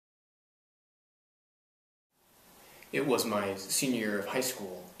It was my senior year of high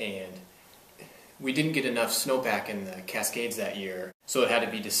school, and we didn't get enough snowpack in the Cascades that year, so it had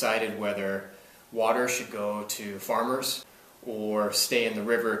to be decided whether water should go to farmers or stay in the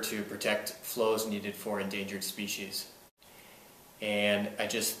river to protect flows needed for endangered species. And I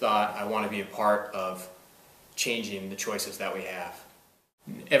just thought I want to be a part of changing the choices that we have.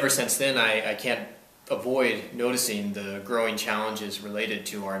 Ever since then, I can't avoid noticing the growing challenges related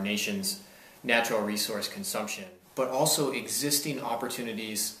to our nation's natural resource consumption, but also existing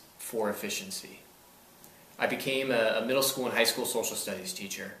opportunities for efficiency. I became a middle school and high school social studies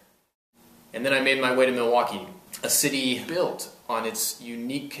teacher. And then I made my way to Milwaukee, a city built on its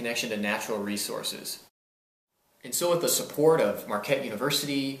unique connection to natural resources. And so with the support of Marquette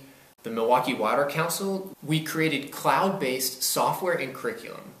University, the Milwaukee Water Council, we created cloud-based software and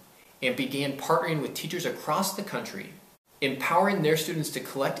curriculum and began partnering with teachers across the country, empowering their students to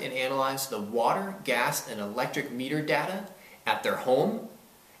collect and analyze the water, gas, and electric meter data at their home,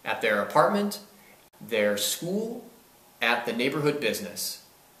 at their apartment, their school, at the neighborhood business.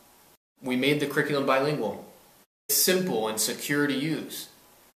 We made the curriculum bilingual, simple and secure to use,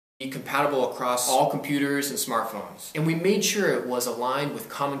 compatible across all computers and smartphones. And we made sure it was aligned with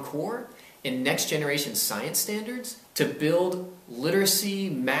Common Core and next generation science standards to build literacy,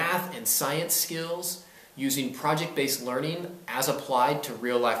 math, and science skills using project-based learning as applied to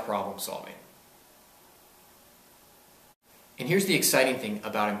real-life problem solving. And here's the exciting thing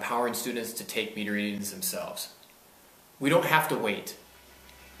about empowering students to take meter readings themselves. We don't have to wait.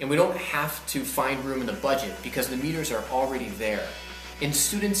 And we don't have to find room in the budget because the meters are already there. And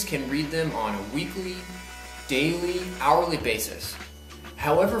students can read them on a weekly, daily, hourly basis,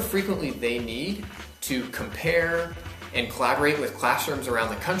 however frequently they need to compare and collaborate with classrooms around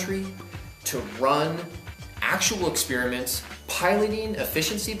the country, to run actual experiments, piloting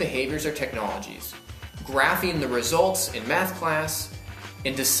efficiency behaviors or technologies, graphing the results in math class,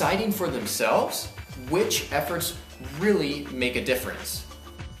 and deciding for themselves which efforts really make a difference.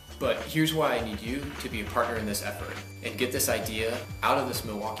 But here's why I need you to be a partner in this effort and get this idea out of this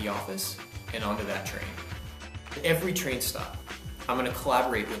Milwaukee office and onto that train. At every train stop, I'm going to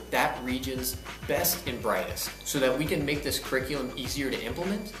collaborate with that region's best and brightest so that we can make this curriculum easier to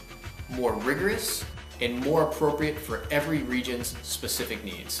implement, more rigorous, and more appropriate for every region's specific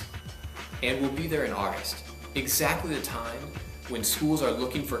needs. And we'll be there in August, exactly the time when schools are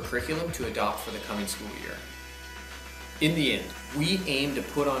looking for curriculum to adopt for the coming school year. In the end, we aim to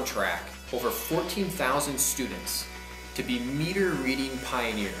put on track over 14,000 students to be meter reading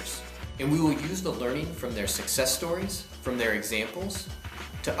pioneers, and we will use the learning from their success stories, from their examples,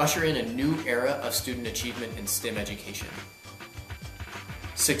 to usher in a new era of student achievement in STEM education.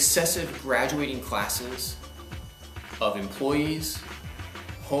 Successive graduating classes of employees,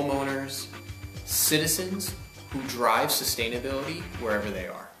 homeowners, citizens who drive sustainability wherever they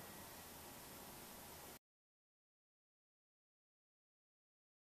are.